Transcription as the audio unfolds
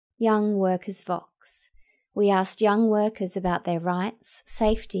Young Workers Vox. We asked young workers about their rights,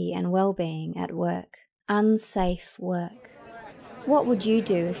 safety and well-being at work. Unsafe work. What would you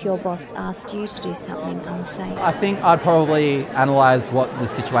do if your boss asked you to do something unsafe? I think I'd probably analyse what the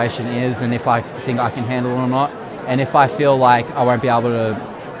situation is and if I think I can handle it or not. And if I feel like I won't be able to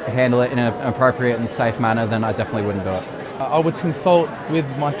handle it in an appropriate and safe manner, then I definitely wouldn't do it. I would consult with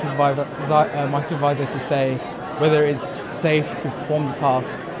my supervisor to say whether it's safe to perform the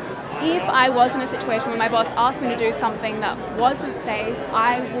task. If I was in a situation where my boss asked me to do something that wasn't safe,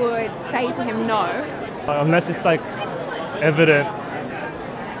 I would say to him no. Unless it's like evident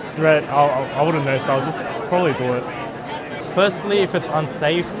threat, I wouldn't know, so I'll just probably do it. Firstly, if it's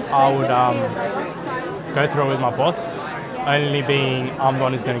unsafe, I would go through it with my boss, only being I'm the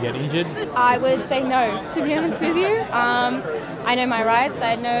one who's going to get injured. I would say no, to be honest with you. I know my rights,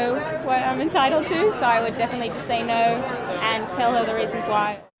 I know what I'm entitled to, so I would definitely just say no and tell her the reasons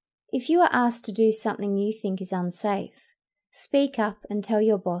why. If you are asked to do something you think is unsafe, speak up and tell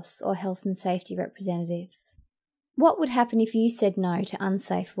your boss or health and safety representative. What would happen if you said no to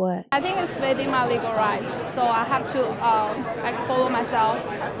unsafe work? I think it's within my legal rights, so I have to follow myself.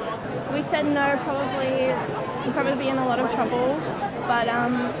 If we said no, we'd probably be in a lot of trouble, but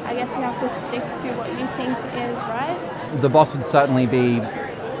I guess you have to stick to what you think is right. The boss would certainly be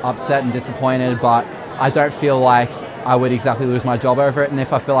upset and disappointed, but I don't feel like I would exactly lose my job over it, and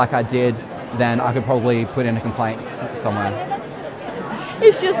if I feel like I did, then I could probably put in a complaint somewhere.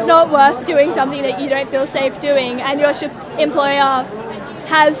 It's just not worth doing something that you don't feel safe doing, and your employer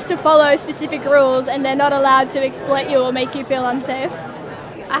has to follow specific rules and they're not allowed to exploit you or make you feel unsafe.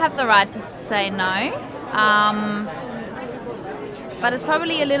 I have the right to say no, but it's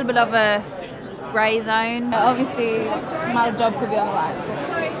probably a little bit of a grey zone. Obviously, my job could be on the line. So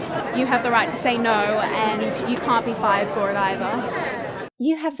you have the right to say no, and you can't be fired for it either.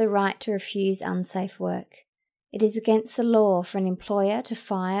 You have the right to refuse unsafe work. It is against the law for an employer to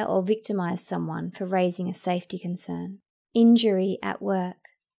fire or victimise someone for raising a safety concern. Injury at work.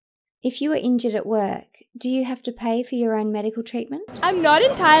 If you are injured at work, do you have to pay for your own medical treatment? I'm not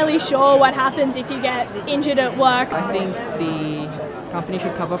entirely sure what happens if you get injured at work. I think the company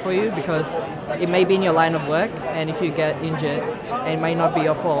should cover for you because it may be in your line of work, and if you get injured, it might not be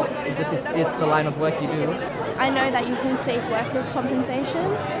your fault. It's the line of work you do. I know that you can seek workers'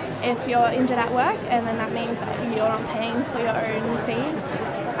 compensation if you're injured at work, and then that means that you're not paying for your own fees.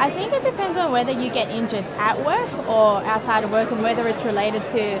 I think it depends on whether you get injured at work or outside of work, and whether it's related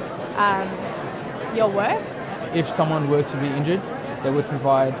to your work. If someone were to be injured, they would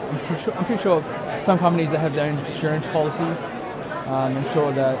provide, I'm pretty sure some companies that have their own insurance policies, I'm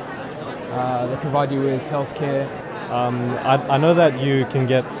sure that they provide you with healthcare. I know that you can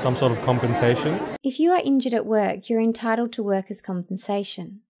get some sort of compensation. If you are injured at work, you're entitled to workers'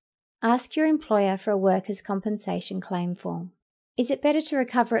 compensation. Ask your employer for a workers' compensation claim form. Is it better to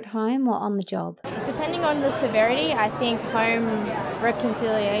recover at home or on the job? Depending on the severity, I think home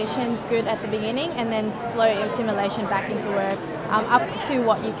reconciliation is good at the beginning, and then slow assimilation back into work, up to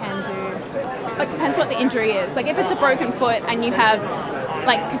what you can do. It depends what the injury is. Like if it's a broken foot and you have,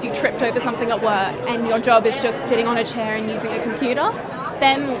 because you tripped over something at work and your job is just sitting on a chair and using a computer,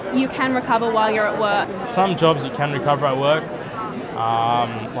 then you can recover while you're at work. Some jobs you can recover at work.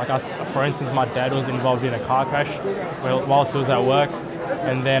 For instance, my dad was involved in a car crash whilst he was at work,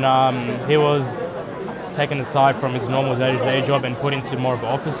 and then he was taken aside from his normal day-to-day job and put into more of an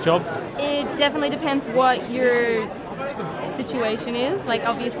office job. It definitely depends what your situation is. Like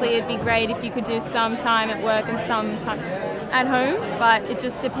obviously it'd be great if you could do some time at work and some time at home, but it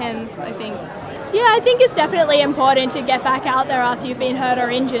just depends, I think. Yeah, I think it's definitely important to get back out there after you've been hurt or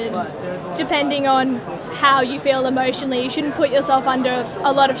injured. Depending on how you feel emotionally, you shouldn't put yourself under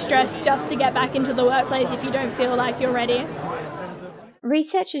a lot of stress just to get back into the workplace if you don't feel like you're ready.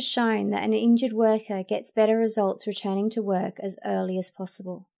 Research has shown that an injured worker gets better results returning to work as early as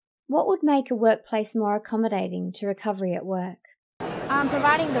possible. What would make a workplace more accommodating to recovery at work?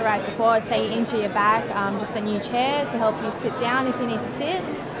 Providing the right support, say you injure your back, just a new chair to help you sit down if you need to sit,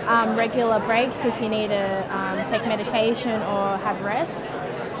 regular breaks if you need to take medication or have rest.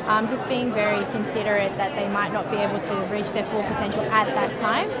 Just being very considerate that they might not be able to reach their full potential at that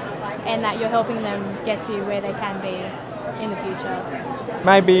time, and that you're helping them get to where they can be in the future.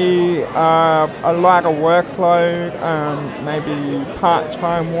 Maybe a lighter workload, maybe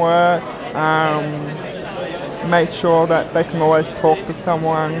part-time work, make sure that they can always talk to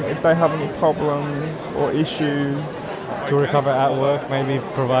someone if they have any problems or issues. To recover at work, maybe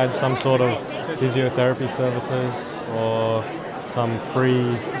provide some sort of physiotherapy services or some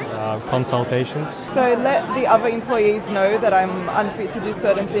free consultations. So let the other employees know that I'm unfit to do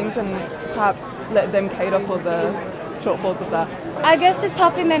certain things and perhaps let them cater for the shortfalls of that. I guess just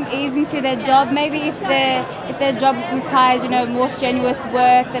helping them ease into their job. Maybe if their job requires, more strenuous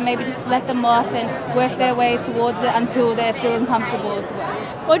work, then maybe just let them off and work their way towards it until they're feeling comfortable to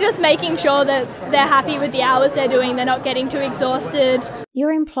work. Or just making sure that they're happy with the hours they're doing, they're not getting too exhausted.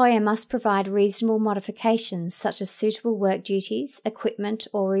 Your employer must provide reasonable modifications such as suitable work duties, equipment,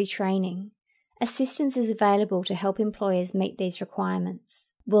 or retraining. Assistance is available to help employers meet these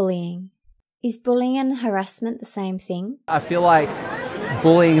requirements. Bullying. Is bullying and harassment the same thing? I feel like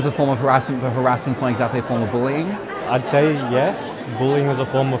bullying is a form of harassment, but harassment is not exactly a form of bullying. I'd say yes, bullying is a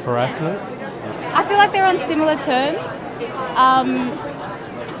form of harassment. I feel like they're on similar terms.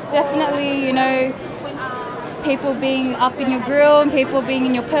 Definitely, people being up in your grill and people being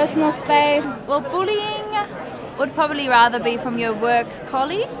in your personal space. Well, bullying would probably rather be from your work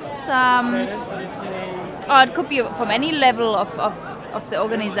colleagues. Or it could be from any level of the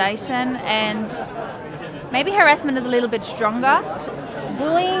organisation, and maybe harassment is a little bit stronger.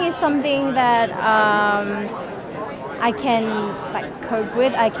 Bullying is something that I can cope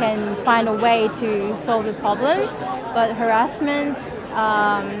with. I can find a way to solve the problem, but harassment,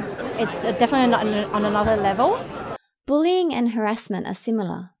 it's definitely on another level. Bullying and harassment are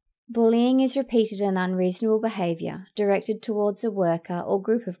similar. Bullying is repeated and unreasonable behaviour directed towards a worker or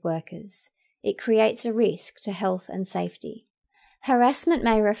group of workers. It creates a risk to health and safety. Harassment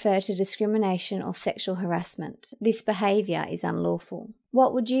may refer to discrimination or sexual harassment. This behaviour is unlawful.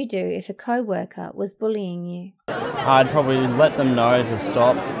 What would you do if a co-worker was bullying you? I'd probably let them know to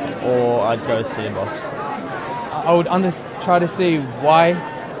stop, or I'd go see a boss. I would try to see why,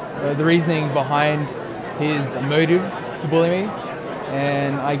 the reasoning behind his motive to bully me,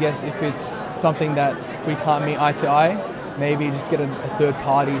 and I guess if it's something that we can't meet eye to eye, maybe just get a third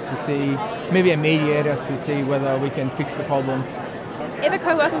party to see, maybe a mediator to see whether we can fix the problem. If a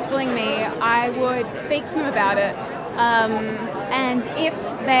co-worker was bullying me, I would speak to them about it. And if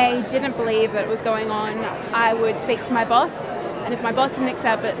they didn't believe that it was going on, I would speak to my boss. And if my boss didn't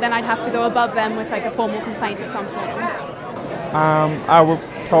accept it, then I'd have to go above them with a formal complaint of some form. I would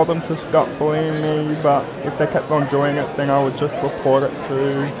tell them to stop bullying me, but if they kept on doing it, then I would just report it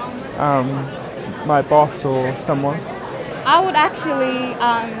to my boss or someone. I would actually,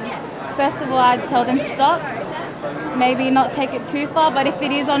 first of all, I'd tell them to stop. Maybe not take it too far, but if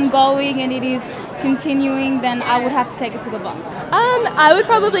it is ongoing and it is continuing, then I would have to take it to the boss. I would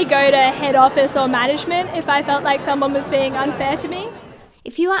probably go to head office or management if I felt like someone was being unfair to me.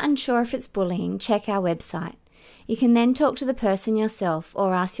 If you are unsure if it's bullying, check our website. You can then talk to the person yourself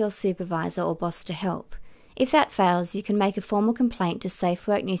or ask your supervisor or boss to help. If that fails, you can make a formal complaint to Safe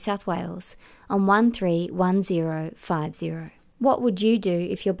Work New South Wales on 131050. What would you do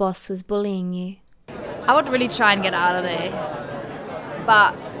if your boss was bullying you? I would really try and get out of there,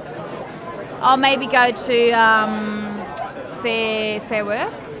 but I'll maybe go to Fair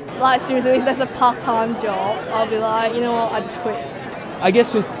Work. Like seriously, if there's a part-time job, I'll be like, you know what, I just quit. I guess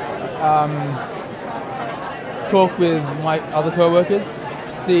just talk with my other co-workers,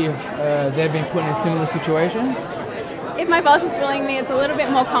 see if they've been put in a similar situation. If my boss is bullying me, it's a little bit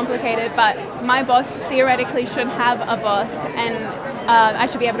more complicated, but my boss theoretically should have a boss, and I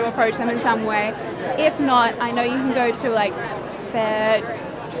should be able to approach them in some way. If not, I know you can go to Fair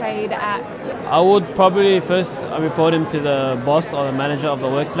Trade Act. I would probably first report him to the boss or the manager of the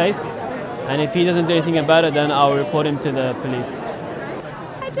workplace, and if he doesn't do anything about it, then I'll report him to the police.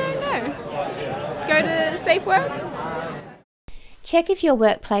 I don't know. Go to Safe Work? Check if your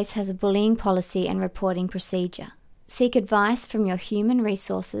workplace has a bullying policy and reporting procedure. Seek advice from your human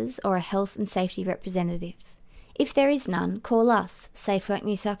resources or a health and safety representative. If there is none, call us, Safe Work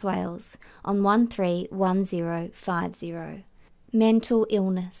New South Wales, on 131050. Mental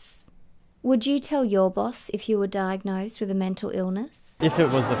illness. Would you tell your boss if you were diagnosed with a mental illness? If it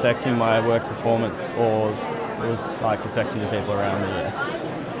was affecting my work performance or was affecting the people around me, yes.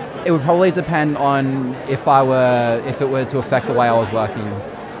 It would probably depend on if it were to affect the way I was working.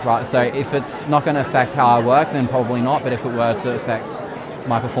 Right, so if it's not going to affect how I work, then probably not, but if it were to affect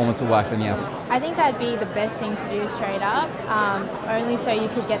my performance at work, then yeah. I think that'd be the best thing to do straight up, only so you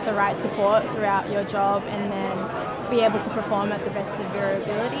could get the right support throughout your job and then be able to perform at the best of your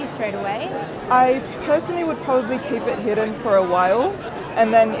ability straight away. I personally would probably keep it hidden for a while,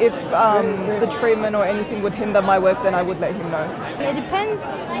 and then if the treatment or anything would hinder my work, then I would let him know. It depends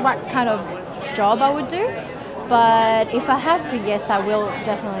what kind of job I would do. But if I have to, yes, I will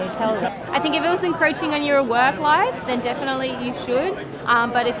definitely tell them. I think if it was encroaching on your work life, then definitely you should.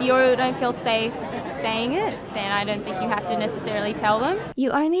 But if you don't feel safe saying it, then I don't think you have to necessarily tell them.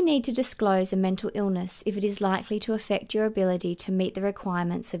 You only need to disclose a mental illness if it is likely to affect your ability to meet the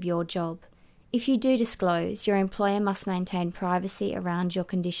requirements of your job. If you do disclose, your employer must maintain privacy around your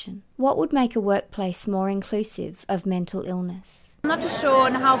condition. What would make a workplace more inclusive of mental illness? I'm not too sure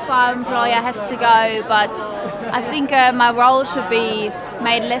on how far an employer has to go, but I think my role should be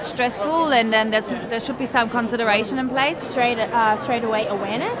made less stressful, and then there should be some consideration in place. Straight away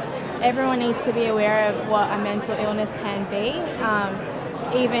awareness. Everyone needs to be aware of what a mental illness can be,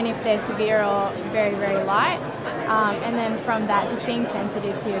 even if they're severe or very, very light. And then from that, just being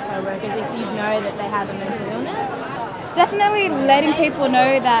sensitive to your co-workers if you know that they have a mental illness. Definitely letting people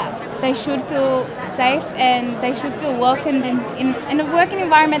know that they should feel safe and they should feel welcomed in a working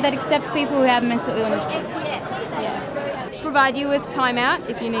environment that accepts people who have mental illnesses. Yeah. Provide you with time out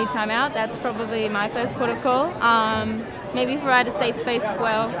if you need time out. That's probably my first port of call. Maybe provide a safe space as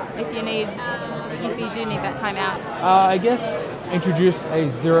well if you do need that time out. I guess introduce a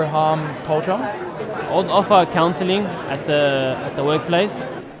zero harm culture. I'll offer counselling at the workplace.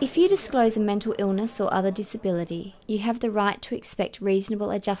 If you disclose a mental illness or other disability, you have the right to expect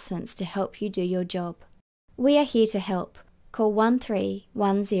reasonable adjustments to help you do your job. We are here to help. Call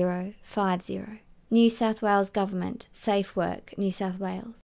 131050. New South Wales Government, Safe Work, New South Wales.